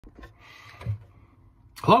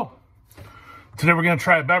Hello. Today we're going to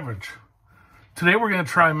try a beverage. Today we're going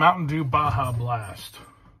to try Mountain Dew Baja Blast.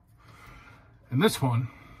 And this one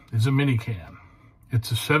is a mini can.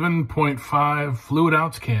 It's a 7.5 fluid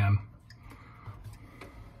ounce can.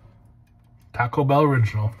 Taco Bell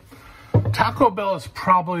original. Taco Bell is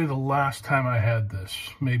probably the last time I had this.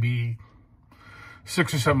 Maybe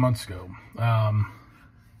 6 or 7 months ago.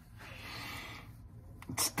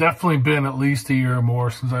 It's definitely been at least a year or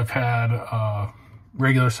more since I've had a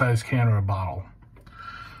regular sized can or a bottle.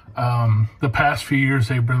 The past few years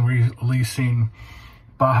they've been releasing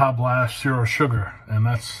Baja Blast Zero Sugar, and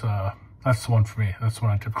that's the one for me. That's the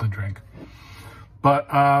one I typically drink. But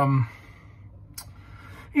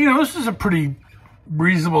you know, this is a pretty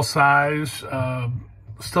reasonable size.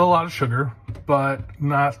 Still a lot of sugar, but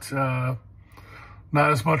not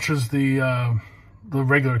as much as the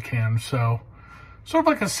regular can. So sort of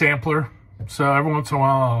like a sampler. So every once in a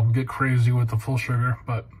while I'll get crazy with the full sugar,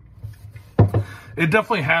 but it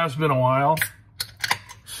definitely has been a while.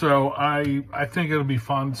 So I think it'll be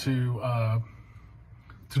fun to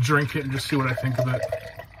drink it and just see what I think of it.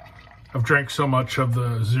 I've drank so much of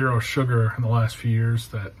the zero sugar in the last few years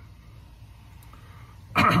that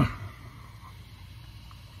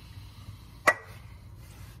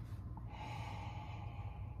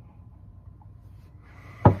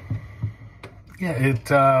yeah,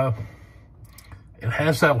 it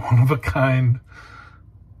has that one-of-a-kind,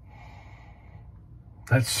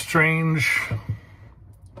 that strange,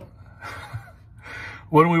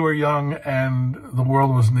 when we were young and the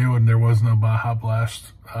world was new and there was no Baja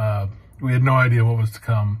Blast, we had no idea what was to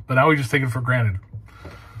come, but now we just take it for granted.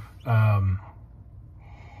 But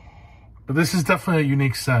this is definitely a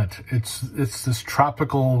unique scent. It's this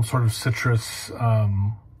tropical sort of citrus,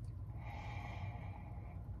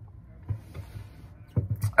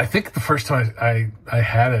 I think the first time I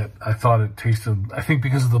had it, I thought it tasted, I think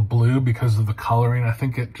because of the blue, because of the coloring, I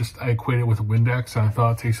think I equated it with Windex, and I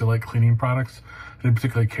thought it tasted like cleaning products. I didn't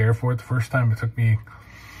particularly care for it the first time. It took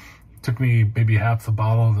me maybe half the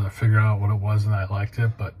bottle to figure out what it was, and I liked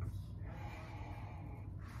it. But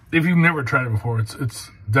if you've never tried it before, it's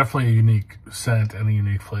definitely a unique scent and a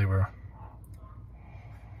unique flavor.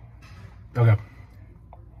 Okay.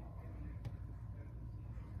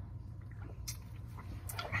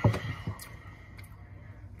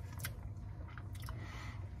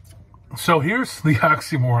 So here's the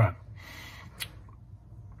oxymoron.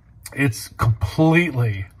 It's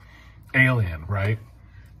completely alien, right?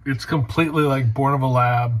 It's completely like born of a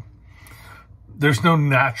lab. There's no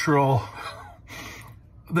natural...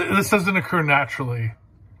 This doesn't occur naturally,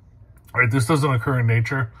 right? This doesn't occur in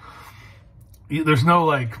nature. There's no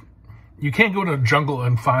like... You can't go to a jungle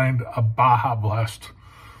and find a Baja Blast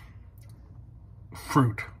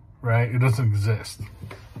fruit, right? It doesn't exist.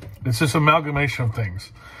 It's just amalgamation of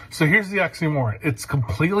things. So here's the oxymoron. It's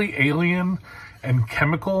completely alien and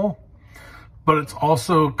chemical, but it's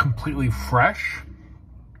also completely fresh.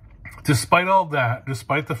 Despite all that,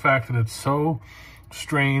 despite the fact that it's so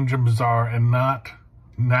strange and bizarre and not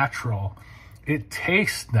natural, it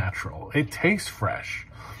tastes natural. It tastes fresh.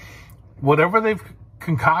 Whatever they've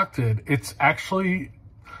concocted, it's actually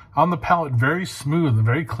on the palate very smooth and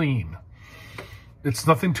very clean. It's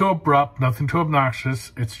nothing too abrupt, nothing too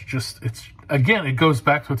obnoxious. It's again, it goes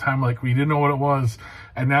back to a time like we didn't know what it was,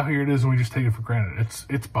 and now here it is, and we just take it for granted.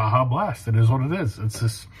 It's Baja Blast. It is what it is. It's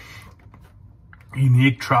this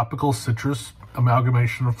unique tropical citrus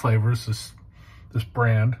amalgamation of flavors, this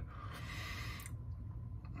brand.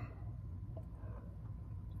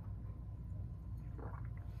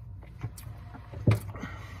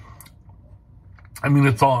 I mean,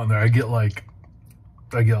 it's all in there. I get like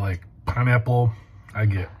pineapple. I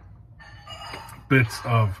get bits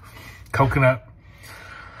of coconut.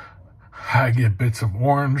 I get bits of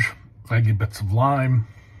orange. I get bits of lime.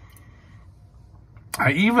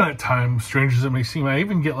 I even at times, strange as it may seem, I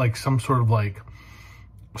even get like some sort of like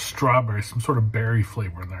strawberry, some sort of berry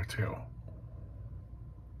flavor in there too.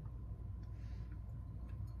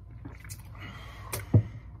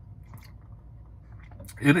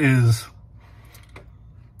 It is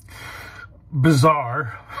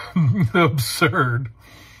bizarre, absurd,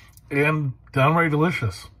 and downright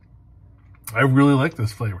delicious. I really like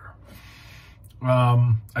this flavor.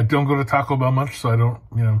 I don't go to Taco Bell much, so I don't,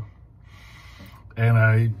 you know, and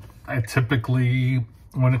I typically,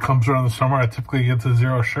 when it comes around the summer, I typically get the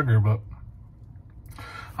zero sugar, but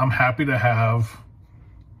I'm happy to have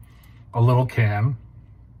a little can,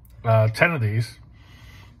 10 of these,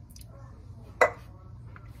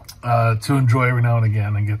 to enjoy every now and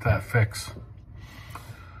again and get that fix.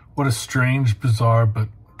 What a strange, bizarre, but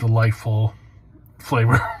delightful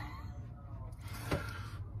flavor.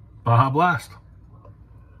 Baja Blast.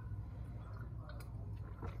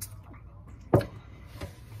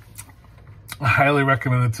 I highly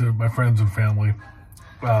recommend it to my friends and family.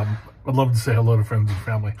 I'd love to say hello to friends and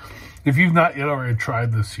family. If you've not yet already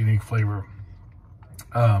tried this unique flavor,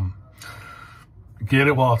 get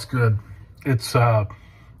it while it's good. It's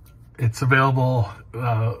available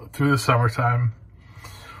through the summertime.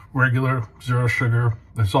 Regular, zero sugar.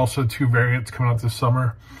 There's also 2 variants coming out this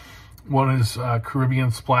summer. One is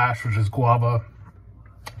Caribbean Splash, which is guava.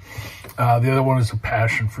 The other one is a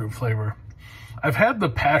passion fruit flavor. I've had the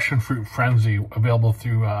passion fruit frenzy available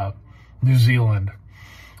through New Zealand,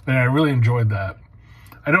 and I really enjoyed that.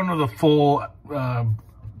 I don't know the full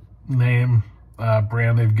name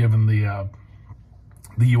brand they've given the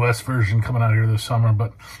U.S. version coming out here this summer,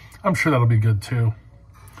 but I'm sure that'll be good too.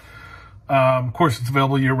 Of course, it's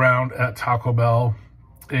available year-round at Taco Bell,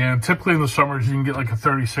 and typically in the summers you can get like a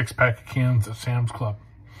 36-pack of cans at Sam's Club.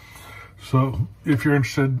 So if you're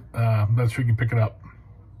interested, that's where you can pick it up.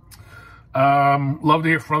 Love to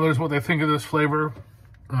hear from others what they think of this flavor.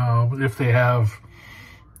 If they have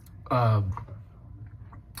a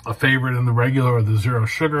favorite in the regular or the zero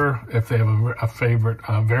sugar. If they have a favorite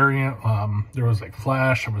variant. There was like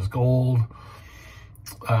Flash, there was Gold.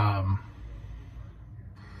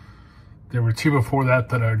 There were 2 before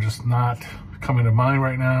that are just not coming to mind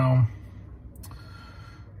right now.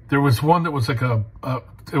 There was one that was like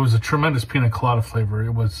it was a tremendous pina colada flavor.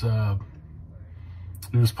 It was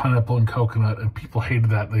pineapple and coconut, and people hated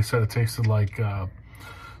that. They said it tasted like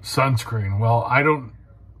sunscreen. Well, I don't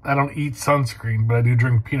eat sunscreen, but I do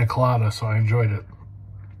drink pina colada, so I enjoyed it.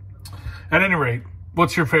 At any rate,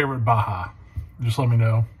 what's your favorite Baja? Just let me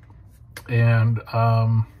know. And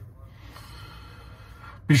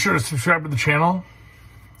be sure to subscribe to the channel,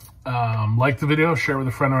 like the video, share with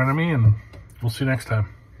a friend or enemy, and we'll see you next time.